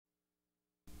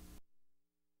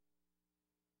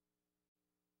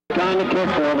Time to kick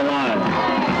for the Lions.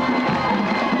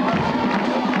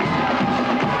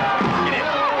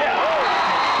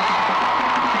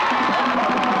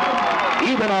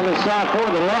 Even on the shot for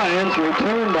the Lions,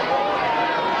 returned.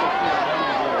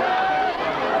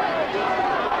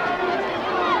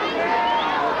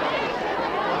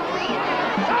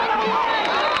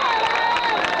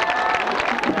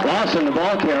 Lawson, the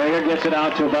ball carrier, gets it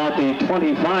out to about the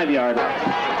 25-yard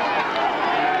line.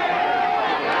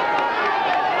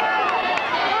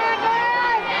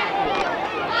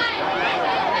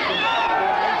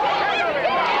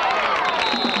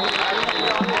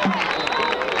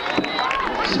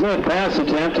 Smith pass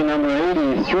attempt to number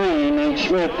 83, Nate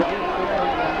Schmidt. It's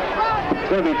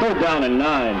going to be 3rd down and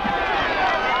 9.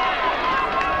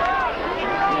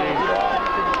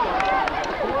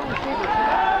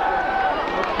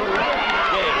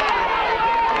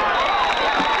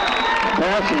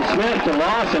 Pass from Smith to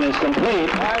Lawson is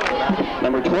complete.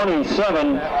 Number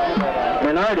 27,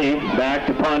 Bernardi, back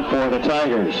to punt for the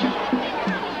Tigers.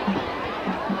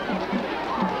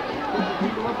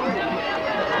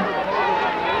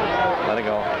 Let it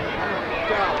go.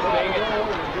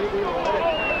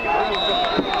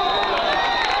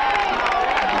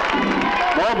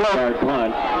 Ball blower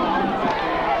punt.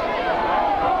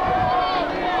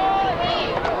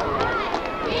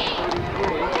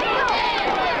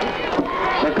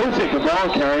 Makusic, the ball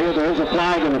carrier. There is a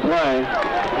flag in the play.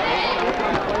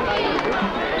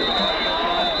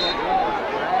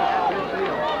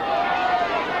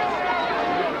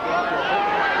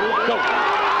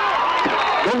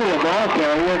 The ball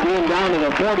carrier being down to the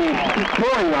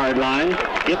 44-yard line.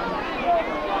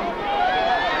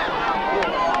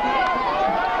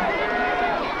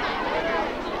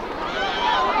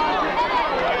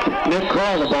 Nick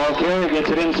Kroll, the ball carrier, gets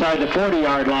it inside the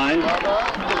 40-yard line.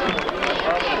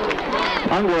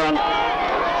 Under on.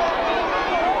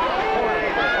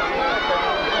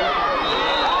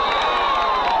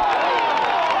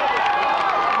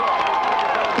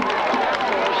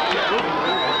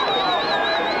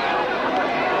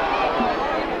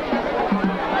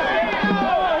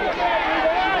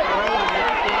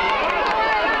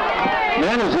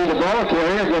 Manizzi, the ball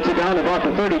carrier, gets it down to about the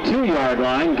 32-yard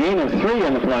line. Gain of 3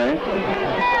 in the play.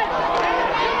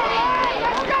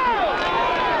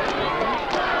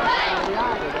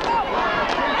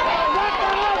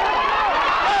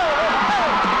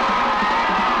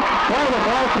 Well, the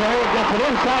ball carrier gets it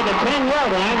inside the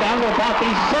 10-yard line, down to about the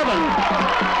 7.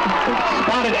 It's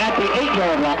spotted at the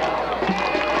 8-yard line.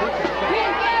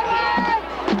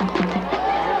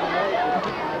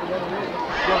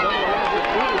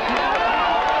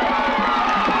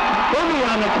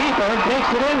 Takes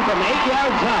it in from 8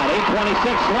 yards out. 8:26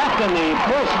 left in the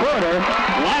first quarter.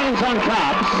 Lions on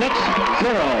top,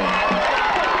 6-0.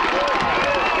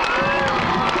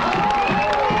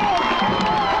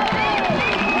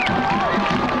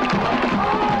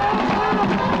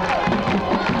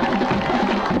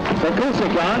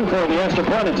 Makusic on for the extra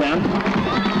point attempt.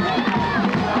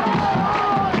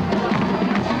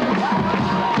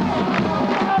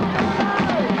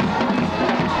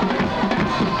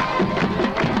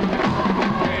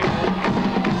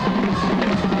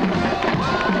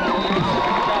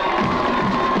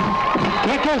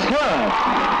 Is good.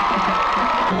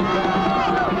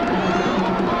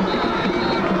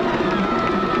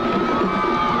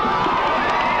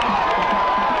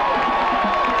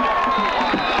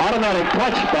 Automatic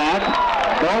touchback.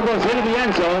 Ball goes into the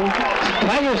end zone.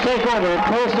 Tigers take over.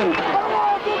 First and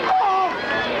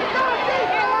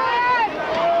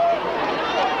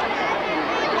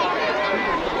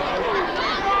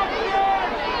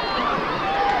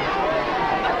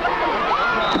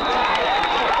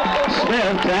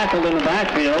Smith tackled in the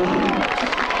backfield.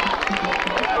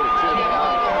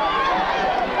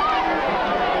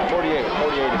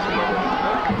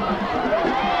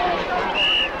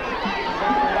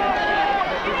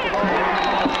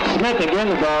 Smith again,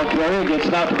 the ball carrier, gets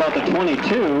it out to about the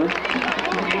 22.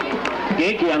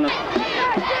 Gakey on the...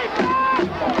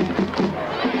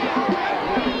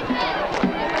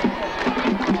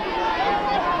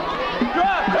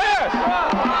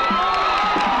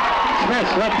 Smith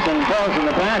slips and falls in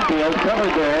the backfield,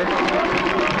 covered there.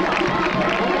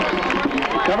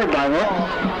 Covered by Rook.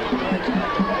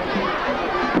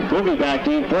 We'll be back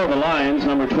deep for the Lions.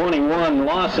 Number 21,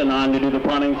 Lawson, on to do the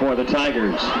punting for the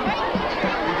Tigers.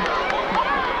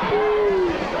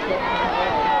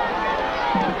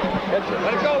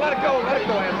 Let it go, let it go, let it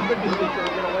go, Andy. Good to see you.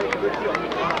 Good deal.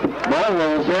 Ball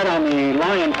rolls dead on the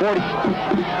Lion 40.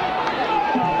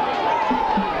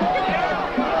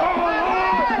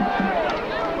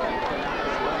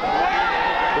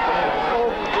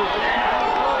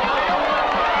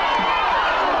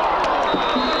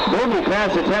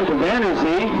 pass attempt to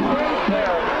Varsity.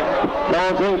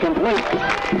 Ball's incomplete.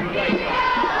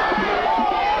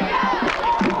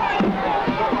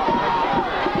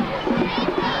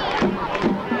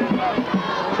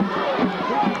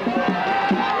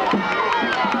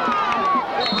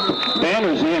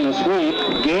 Varsity in the sweep.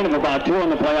 Gain of about 2 on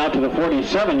the play out to the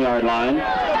 47-yard line.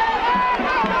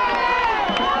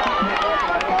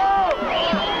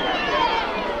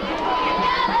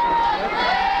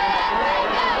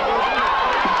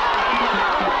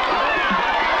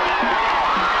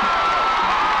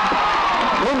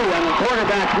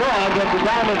 Quarterback draw gets it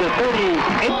down to the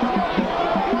 38.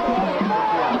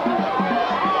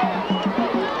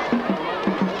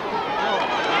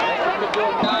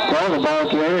 Well, the ball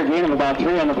carrier gain of about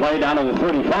 3 on the play down to the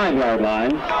 35-yard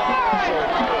line.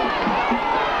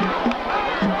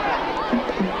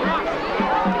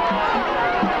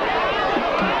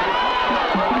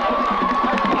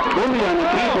 Booby on the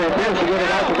keeper appears to get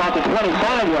it out to about the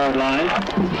 25-yard line.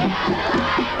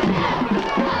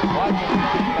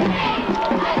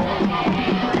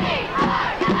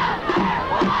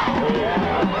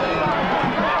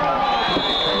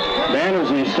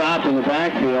 Stopped in the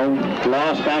backfield,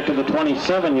 lost back to the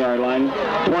 27-yard line.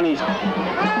 Booby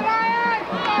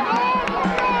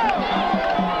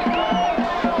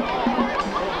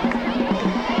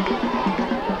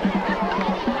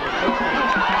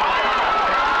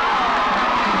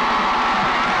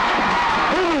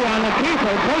on the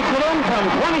keeper takes it in from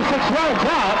 26 yards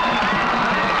out.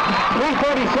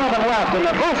 3:37 left in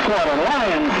the first quarter.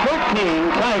 Lions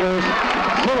 13, Tigers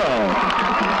 0.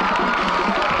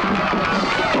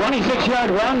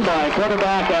 26-yard run by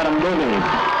quarterback Adam Booby.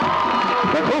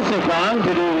 Makusik on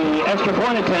to do the extra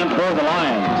point attempt for the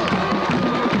Lions.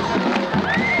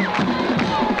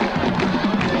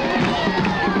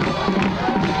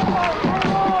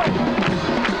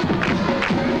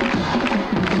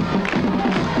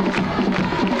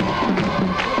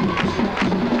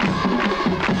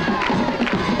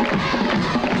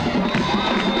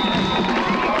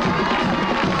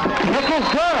 Kick is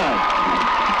good.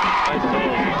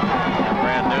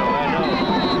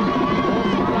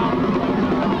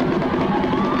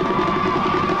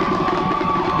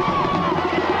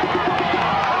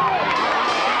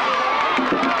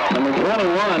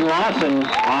 Lawson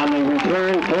on the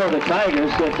return for the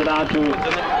Tigers gets it out to...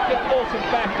 Get Olsen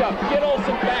backed up. Get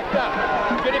Olsen backed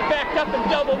up. Get it backed up and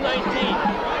double 19.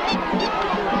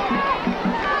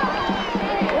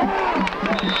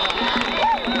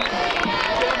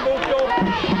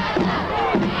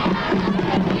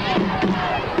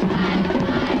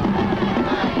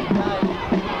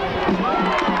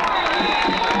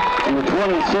 And the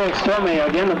 26, Tommy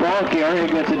again the ball carrier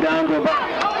gets it down to about...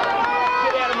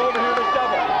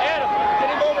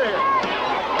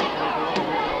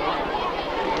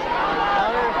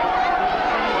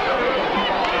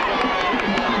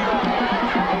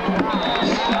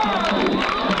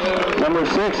 Number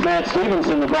 6, Matt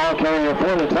Stevenson, the ball carrier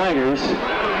for the Tigers,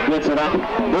 gets it up.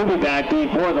 Booby back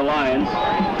deep for the Lions.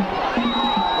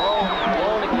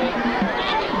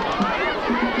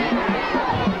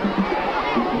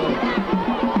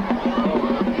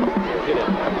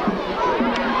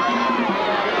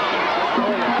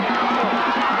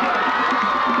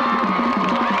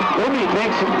 Booby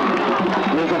takes it.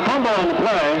 There's a fumble on the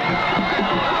play.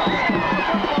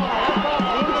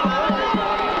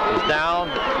 He's down.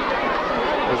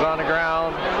 He's on the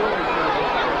ground.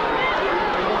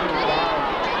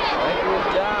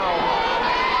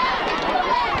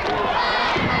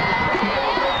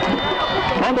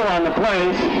 Fumble on the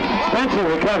play. Spencer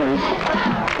recovers.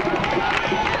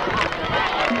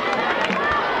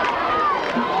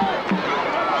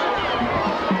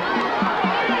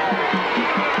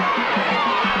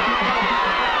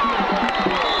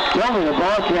 Tell me the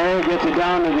ball carrier gets it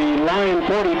down to the Lion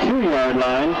 42-yard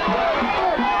line.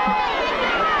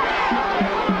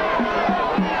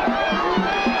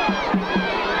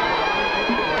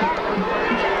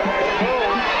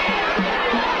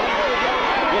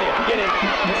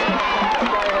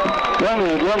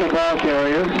 Again, the ball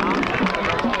carrier.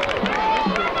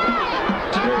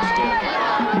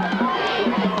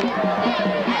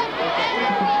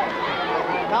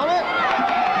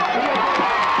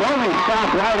 Bowman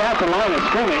stopped right at the line of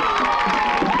scrimmage.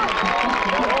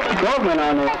 Bowman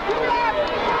on it.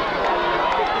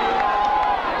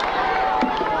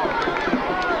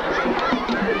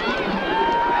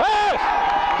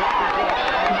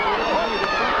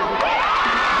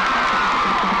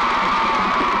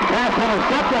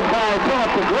 Intercepted by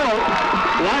Philip the Great.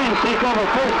 Lions take over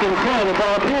first and 10. The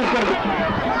ball appears to be...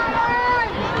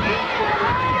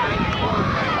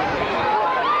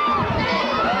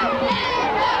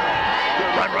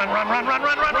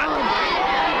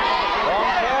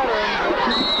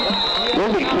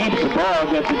 Lizzie keeps the ball,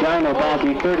 gets it down to about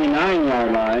the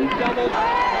 39-yard line.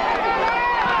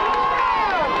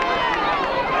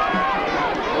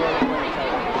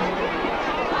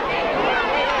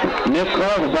 Nick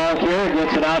Crow, the ball carrier,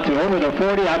 gets it out to over the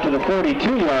 40, out to the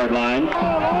 42-yard line.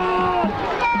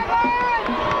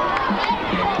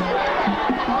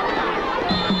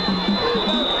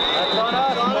 That's on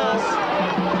us.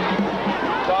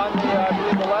 It's on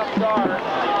the left guard.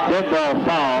 Dead ball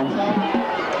foul.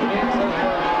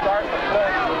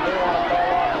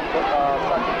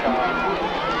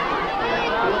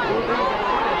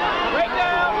 Right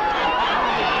now.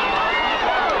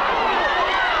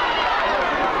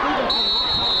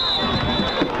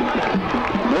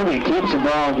 Movie keeps the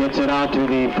ball, gets it out to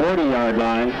the 40-yard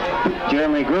line.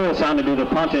 Jeremy Grewis on to do the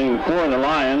punting for the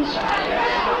Lions.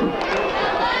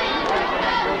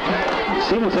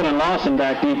 Stevenson and Lawson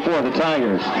back deep for the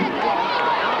Tigers.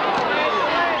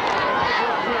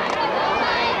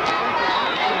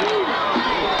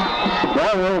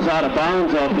 Ball rolls out of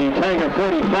bounds at the Tiger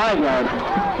 45-yard.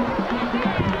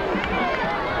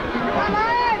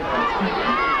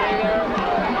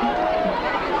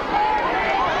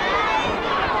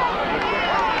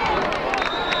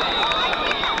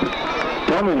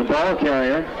 Coming the ball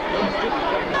carrier.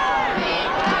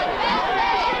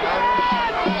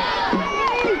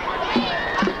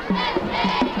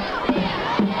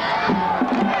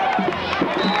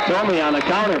 Tommy on the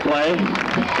counter play.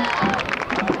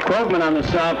 Krogman on the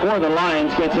stop for the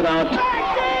Lions, gets it out.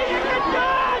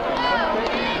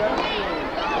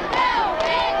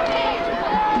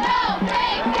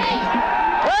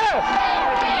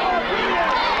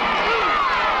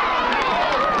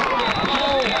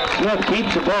 Smith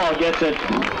keeps the ball, gets it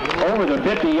over the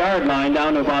 50-yard line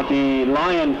down to about the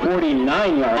Lion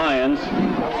 49-yard Lions.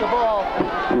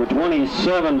 Number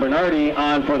 27, Bernardi,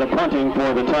 on for the punting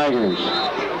for the Tigers.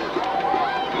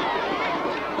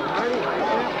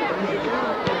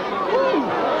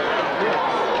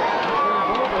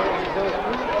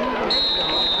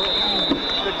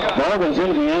 Ball goes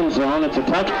into the end zone. It's a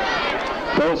touch.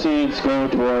 Proceeds go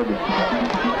toward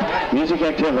music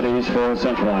activities for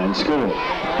Central Line School.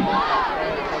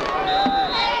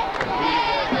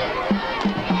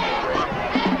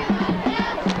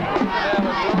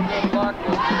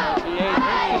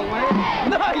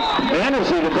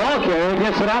 Anderson, the ball carrier,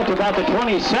 gets it out to about the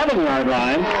 27-yard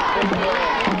line.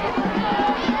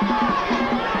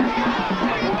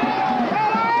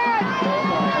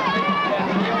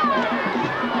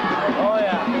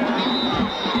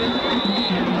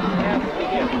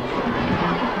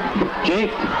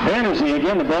 Jake Anderson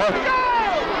again, the ball.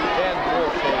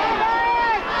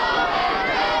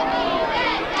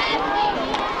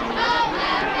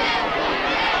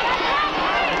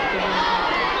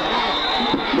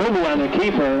 Movie on the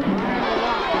keeper.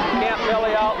 Can't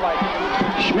belly out like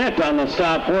Schmidt on the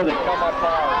stop for the.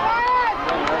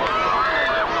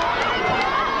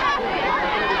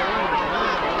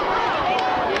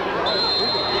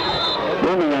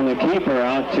 Movie on the keeper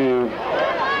out to.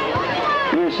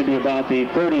 Appears to be about the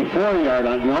 34-yard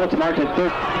line. No, it's marked at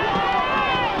 30.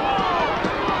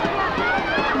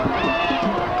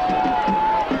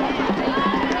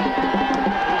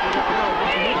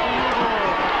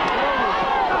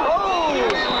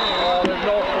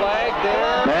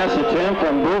 Pass attempt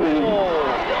from Boobie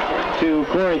to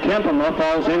Corey Kempema,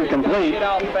 falls incomplete.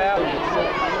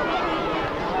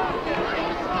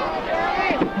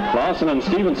 Lawson and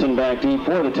Stevenson back deep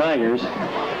for the Tigers.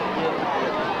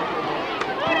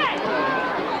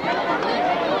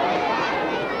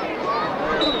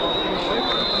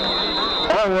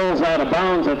 Ball rolls out of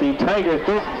bounds at the Tiger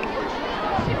 30.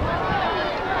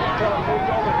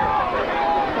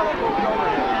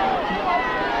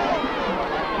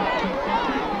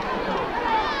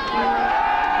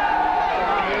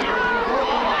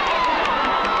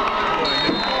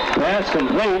 Pass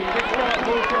complete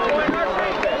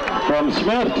from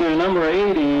Smith to number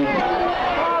 80.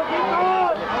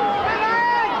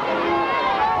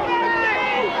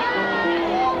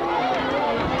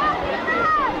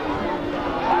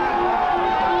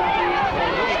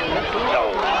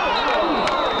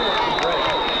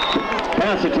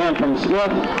 Pass attempt from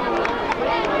Smith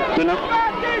to number.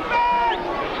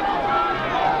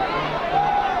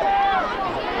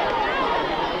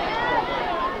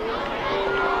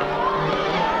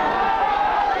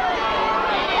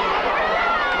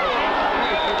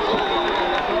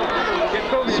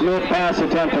 Smith pass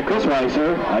attempt to Chris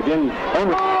Weiser. Again,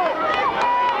 over.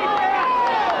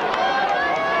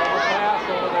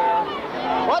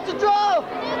 What's the draw?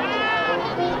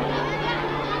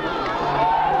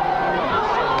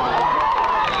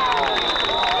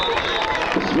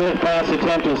 Smith pass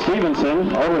attempt to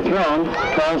Stevenson, overthrown,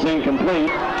 falls incomplete.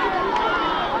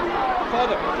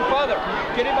 Father,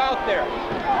 get him out there.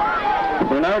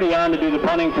 Bernardi on to do the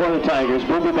punting for the Tigers.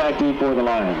 Booby back deep for the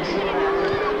Lions.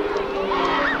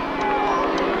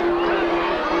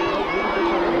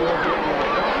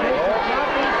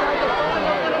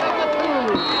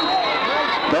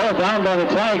 Ball down by the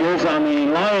Tigers on the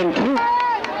Lion 2.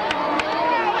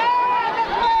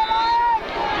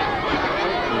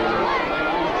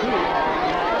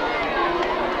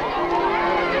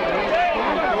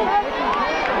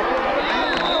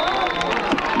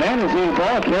 Manners the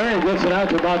ball carrier, gets it out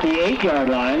to about the 8-yard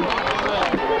line.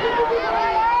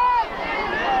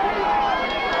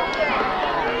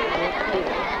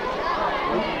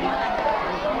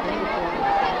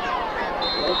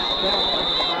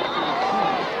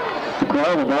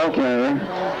 Crow, the ball carrier.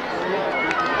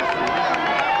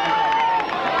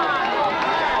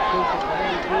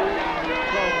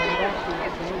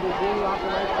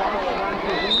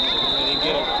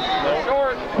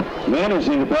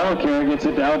 Managing the ball carrier, gets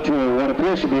it out to what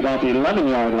appears to be about the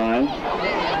 11-yard line.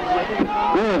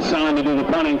 Lewis on to do the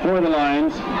punting for the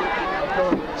Lions.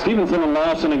 Stevenson and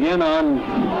Lawson again on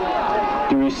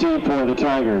to receive for the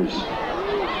Tigers.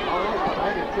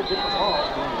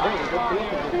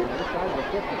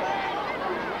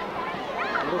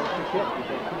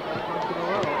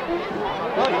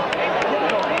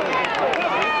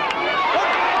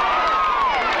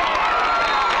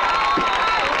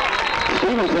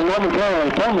 Stevenson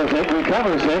momentarily fumbles it,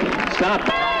 recovers it, stopped.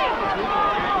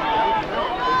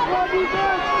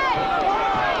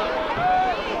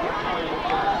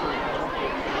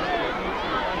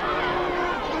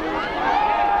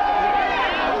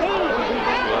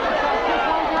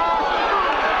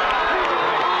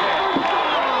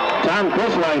 Tom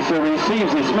Chrisweiser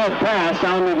receives the Smith pass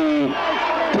down to the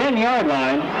 10-yard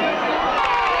line.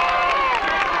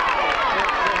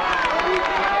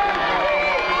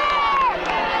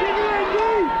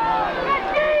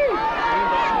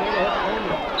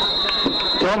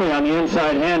 Tommy on the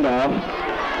inside handoff.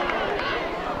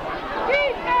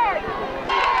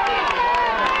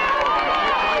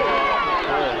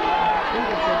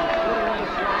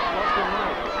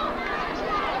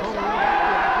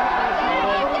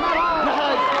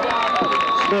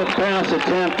 Smith pass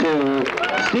attempt to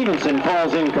Stevenson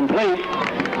falls incomplete.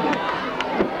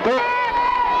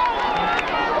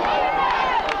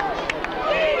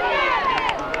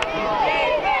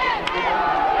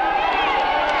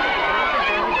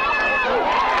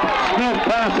 Smith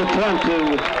pass attempt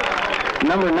to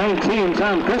number 19,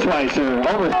 Tom Chrisweiser.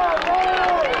 Over.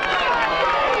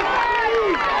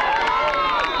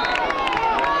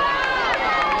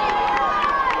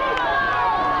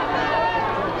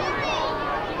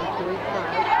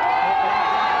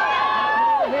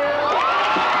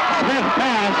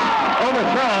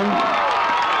 Overthrown.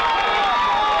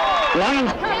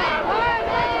 Lions.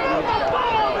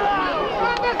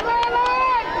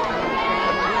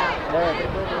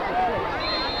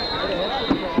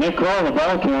 Nick Kroll, the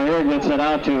ball carrier, gets it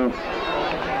out to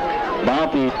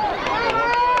about the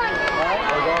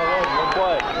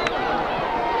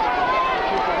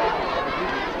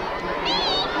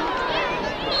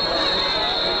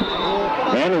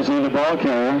Anderson, the ball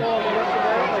carrier.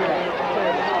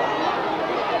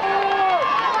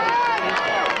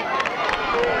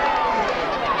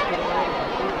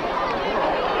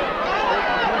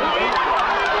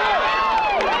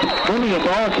 The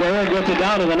ball carrier gets it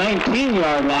down to the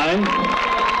 19-yard line.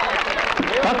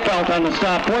 Buckfelt on the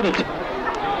stop for the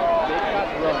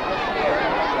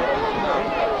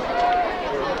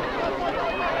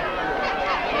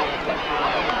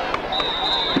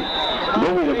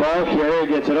Movie, the ball carrier,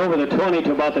 gets it over the 20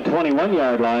 to about the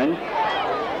 21-yard line.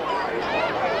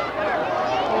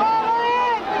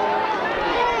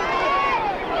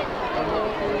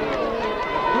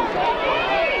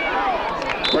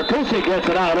 Rakusi gets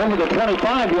it out over the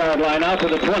 25-yard line out to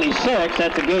the 26.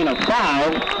 That's a gain of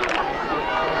 5.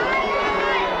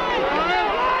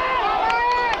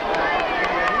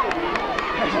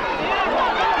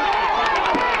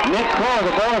 Nick Kroll,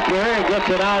 the ball carrier, gets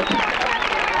it out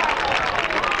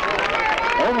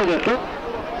over the 30.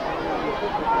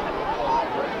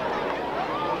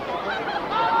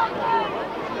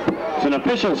 It's an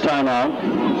official's timeout.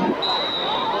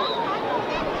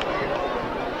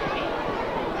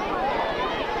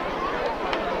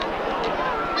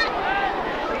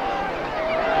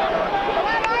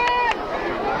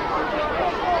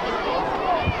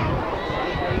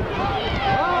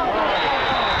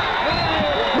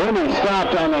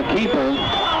 Stopped on the keeper.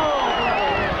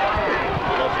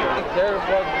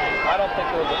 I don't think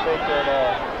there was a fake there at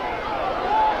all.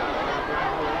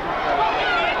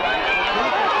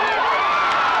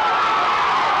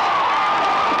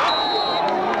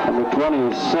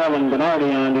 27,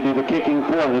 Bernardi on to do the kicking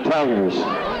for the Tigers.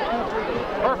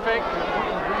 Perfect.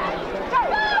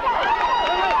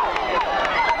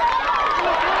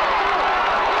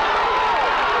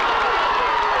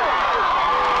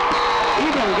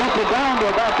 Even gets it down to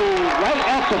about right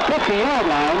at the 50-yard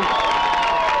line.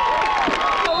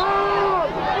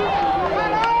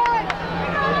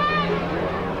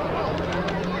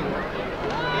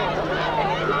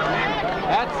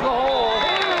 That's the hole.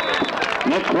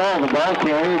 Nick Kroll, the ball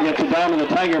carrier, gets it down to the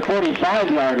Tiger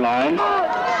 45-yard line.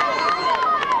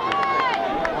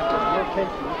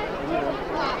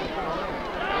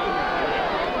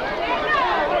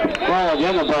 Kroll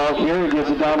again, the ball carrier, gets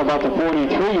it down about the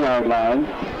 43-yard line.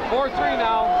 4-3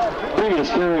 now. Previous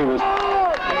carry was...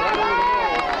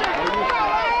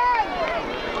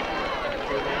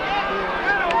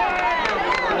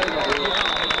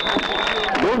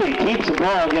 Booby keeps the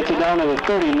ball, gets it down to the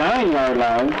 39-yard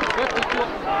line.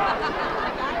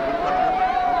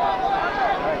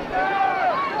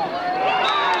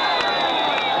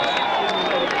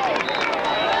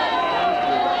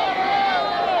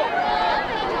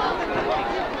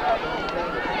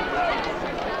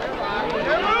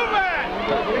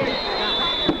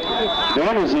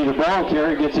 Vandersey, the ball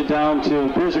carrier, gets it down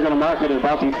to, Pierce are going to mark it at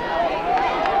about the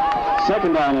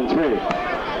 2nd down and 3.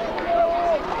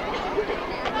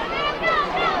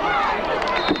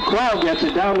 Kroll gets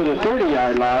it down to the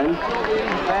 30-yard line.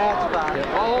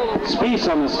 Spieth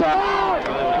on the stop.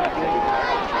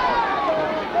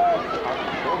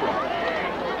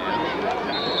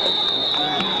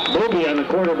 Booby on the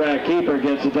quarterback keeper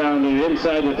gets it down to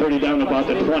inside the 30, down to about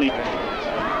the 20.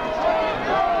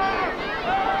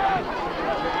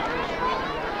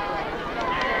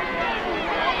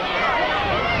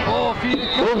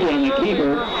 Booby on the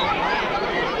keeper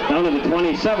down to the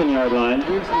 27-yard line.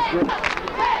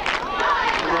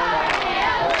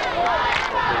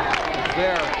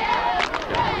 There.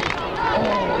 Oh,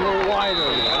 a little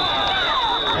wider.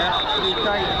 That's pretty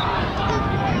tight.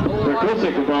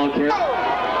 Perkusic, the ball carrier.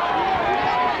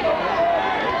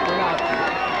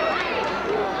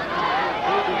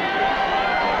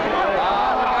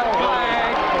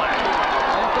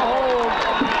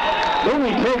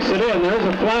 Booby takes it in. There's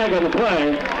a flag on the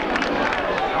play.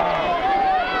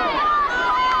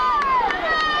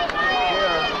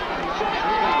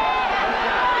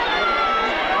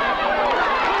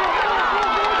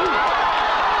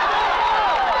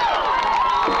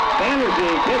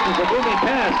 Catches the Booby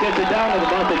pass, gets it down to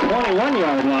about the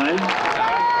 21-yard line.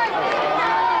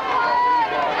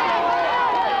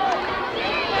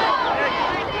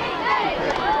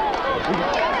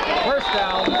 First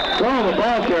down. Throwing the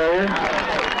ball carrier.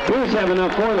 Pierce have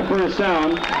enough for the first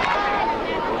down.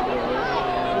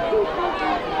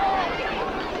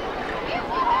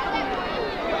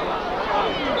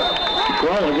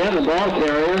 Well, again, the ball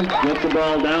carrier gets the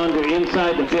ball down to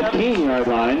inside the 15-yard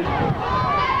line.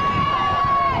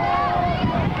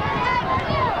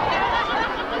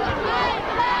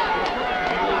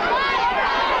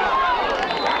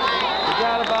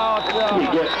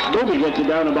 Booby gets it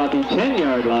down about the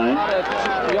 10-yard line.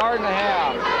 About a yard and a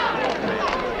half.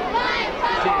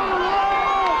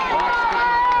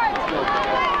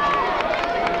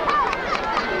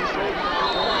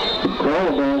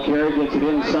 Kroll, ball carrier, gets it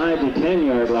inside the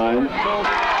 10-yard line.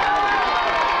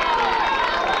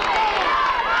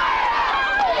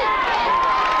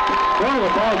 Kroll, the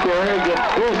ball carrier,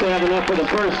 appears to have enough for the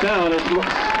first down. It's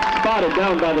spotted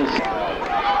down by the...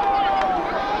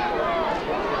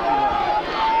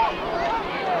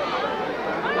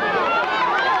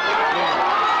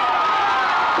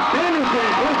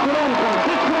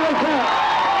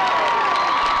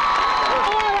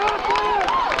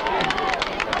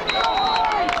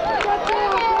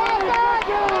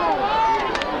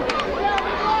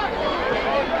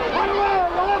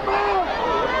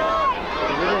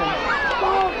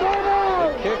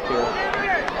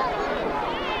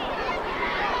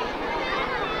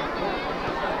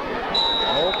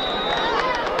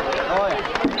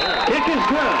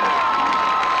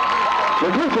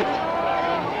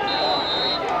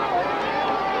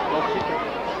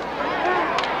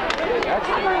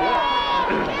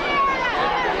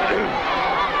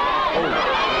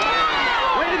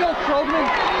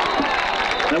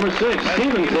 Number 6,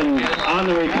 Stevenson on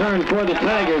the return for the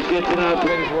Tigers, gets it out.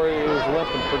 Where he was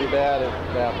limping pretty bad at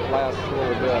that last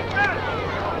little bit.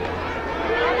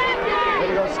 Way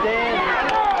to go, Stan.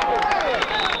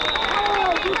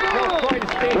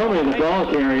 Tony, the ball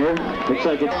carrier. Looks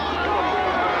like it's...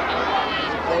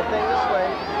 Same thing this way.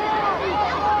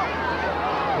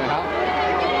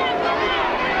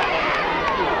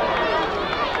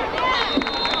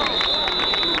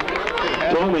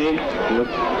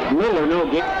 with little or no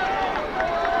gain.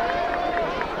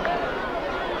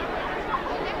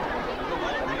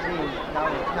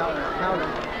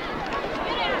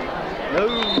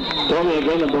 Tony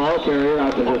again, the ball carrier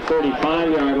out to the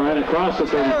 35-yard line, across the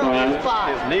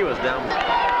 35. His knee was down.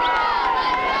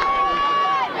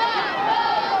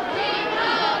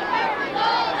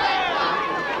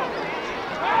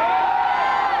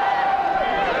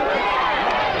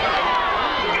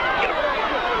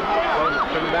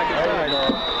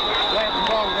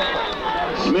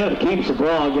 Smith keeps the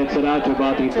ball, gets it out to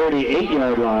about the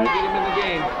 38-yard line. Get him in the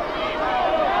game.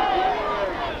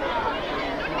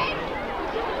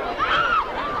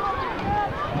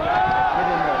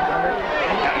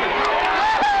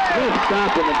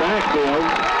 Stopped in the backfield.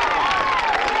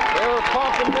 They were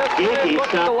pumping this. Look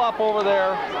still up over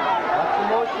there. That's the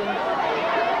motion.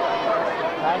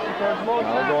 Passing towards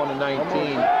motion. Now going to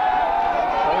 19.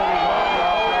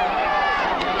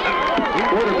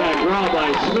 Quarterback draw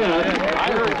by Smith.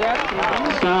 I heard that.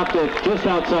 Stopped at just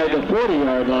outside the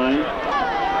 40-yard line.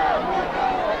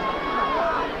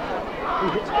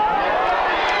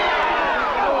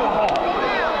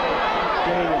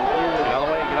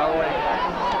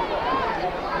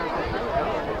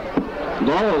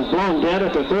 Ball is blown dead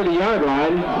at the 30-yard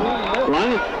line.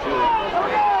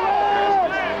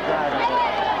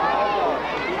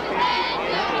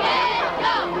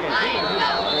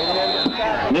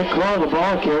 Nick Crow, the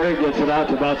ball carrier, gets it out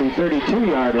to about the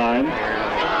 32-yard line.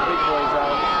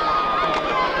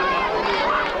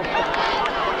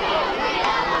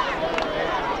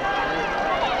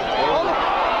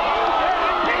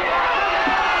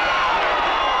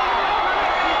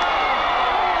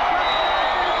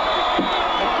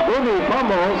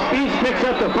 Fumble. Speeds picks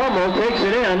up the fumble, takes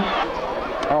it in.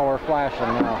 Oh, we're flashing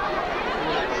now.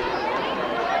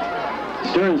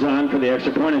 Stearns on for the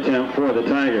extra point attempt for the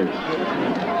Tigers.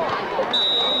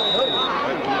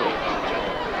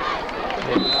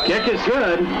 Kick is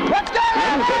good. Let's go!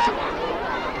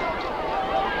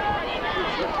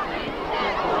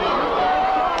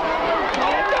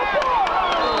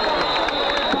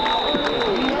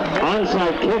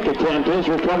 Onside kick attempt is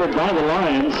recovered by the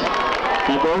Lions.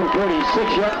 At the own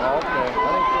 46-yard. Okay, I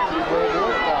think this is where it is,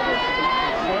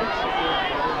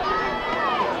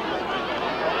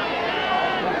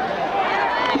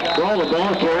 Well, the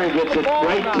ball carrier gets it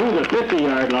right to the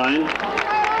 50-yard line.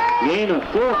 Gain of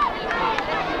 4.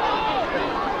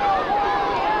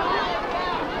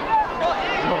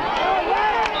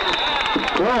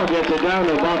 Crow gets it down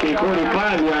to about the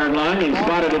 45-yard line. He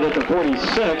spotted it at the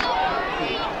 46.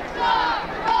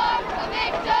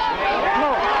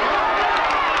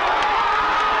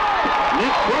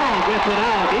 Gets it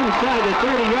out inside the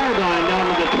 30-yard line down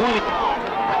to the 20.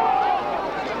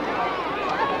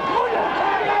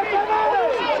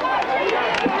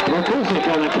 Markusik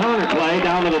on the counter play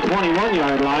down to the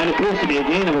 21-yard line. Appears to be a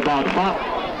gain of about 5.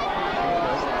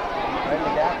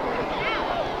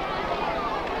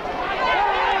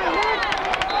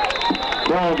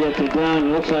 Ball gets it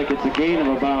down. Looks like it's a gain of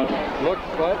about. Look,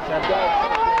 but that's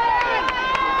that.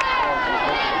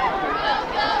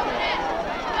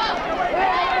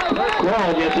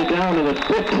 Ball gets it down to the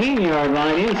 15-yard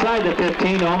line, inside the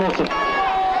 15, almost a...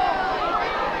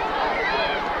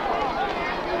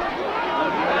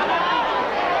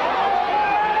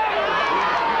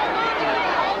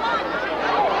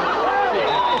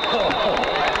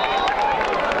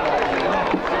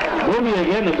 Booby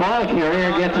again, the ball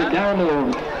carrier gets it down to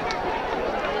the...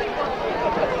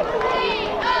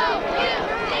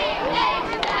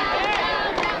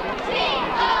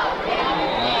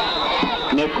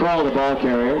 Nick Kroll, the ball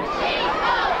carrier.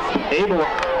 Able.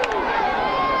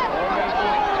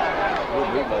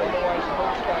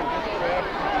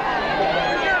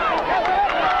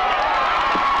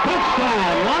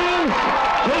 Touchdown, Lions.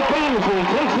 Jake Anderson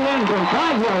takes it in from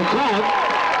 5-yard out.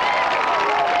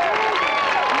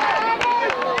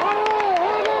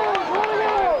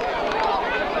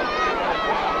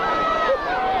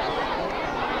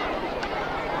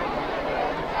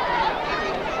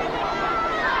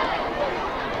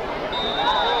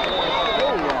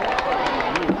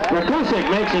 Markusik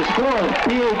makes his fourth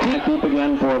PAT keep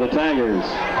again for the Tigers.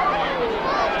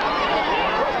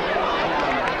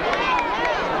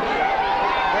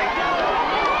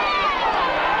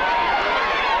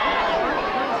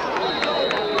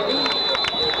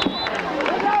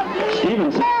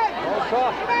 Stevenson.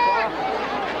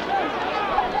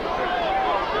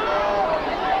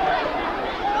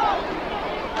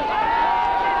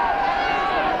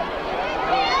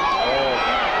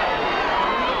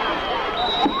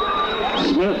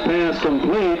 Smith pass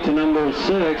complete to number 6.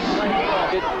 Get used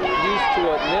to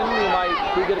it, and then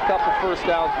we get a couple first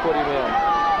downs, put him in.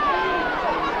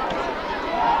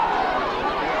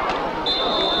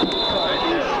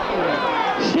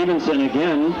 Stevenson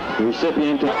again,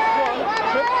 recipient of...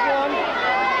 Trips one.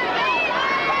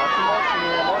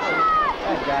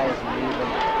 That guy isn't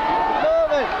moving.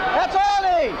 Moving! That's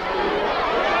Ollie!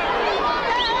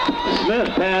 Smith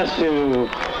pass to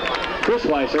Chris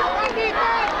Weiser.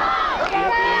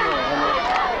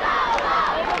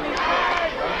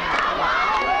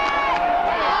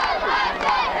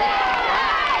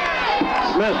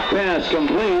 Smith pass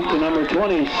complete to number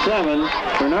 27,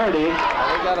 Bernardi.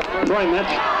 Troy Metz.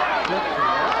 Yep,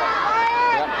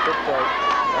 that's right.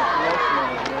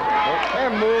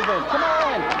 They're moving. Come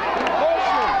on!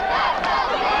 Motion!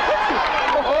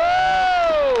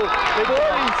 Oh!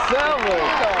 47!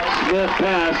 Smith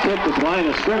pass hit the line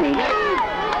of scrimmage.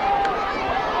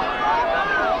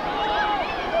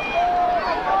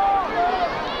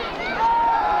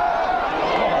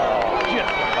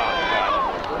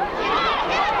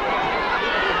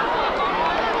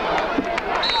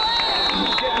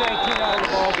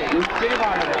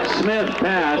 Smith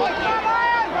pass.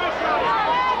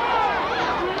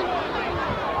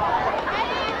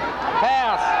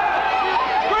 Pass.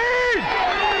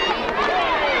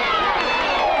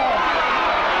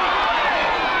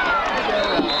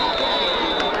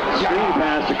 Screen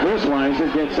pass to Chris Weiser,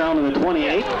 gets down to the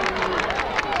 28.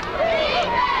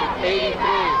 83.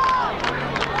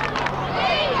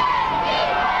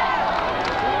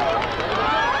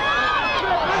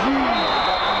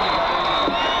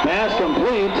 Pass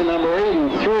complete to number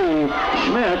 83,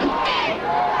 Schmidt.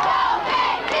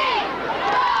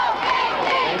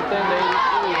 Same thing to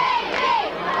 83.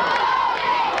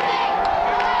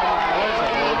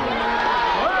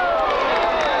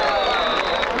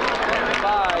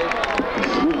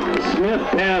 5. Smith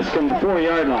pass from the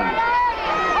 4-yard line.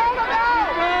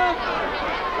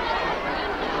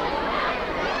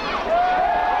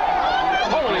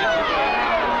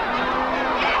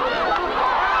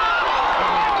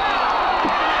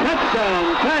 Touchdown,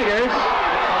 Tigers.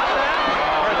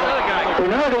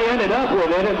 Bernardi ended up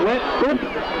with it. It went good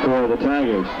for the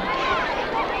Tigers.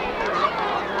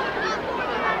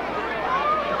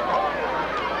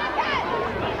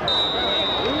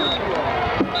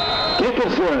 Kick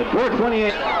is good.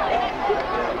 4:28.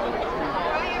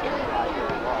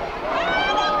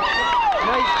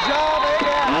 Nice job,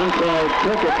 Egan. On-call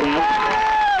kick attempt.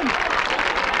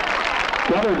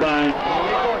 Covered by...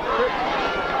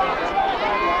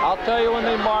 I'll tell you when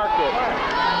they mark it.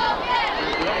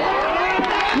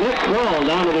 Nick Kroll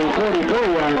down to the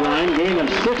 44-yard line. Gain of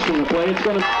 6 from the play. It's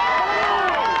going to...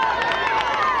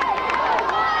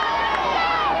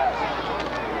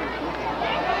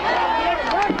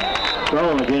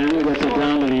 Kroll again gets it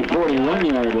down to the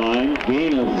 41-yard line.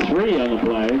 Gain of 3 on the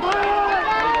play.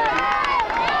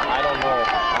 I don't know.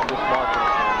 I'm just marking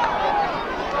it.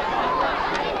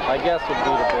 I guess would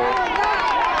be the ball.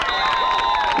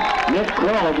 Nick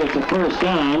Kroll gets the first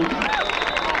down.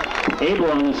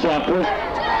 Abel on the stop push.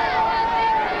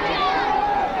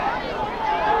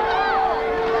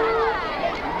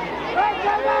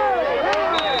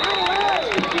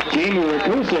 Jamie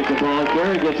Rakusik, the ball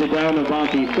carrier, gets it down to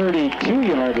about the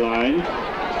 32-yard line.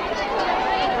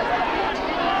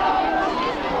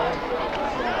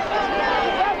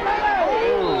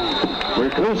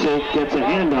 Rakusik gets a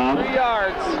handoff. 3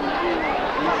 yards.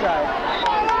 Inside.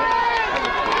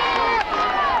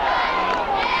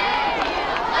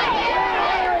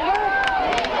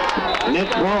 Nick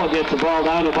Kroll gets the ball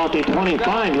down to about the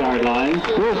 25-yard line.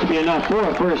 Supposed to be enough for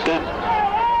a first down.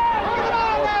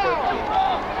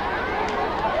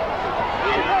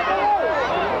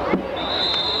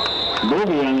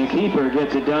 Boogie on the keeper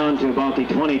gets it down to about the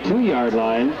 22-yard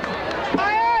line.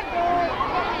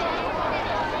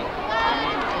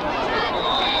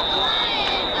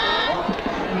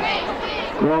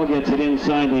 Kroll gets it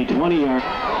inside the 20-yard.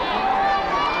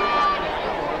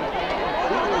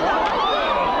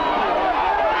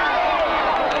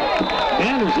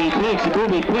 Anderson takes a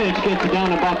boogie pitch, gets it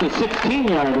down about the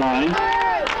 16-yard line.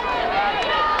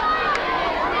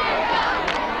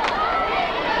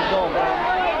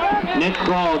 Nick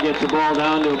Kroll gets the ball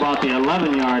down to about the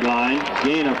 11-yard line.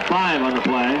 Gain of 5 on the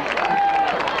play.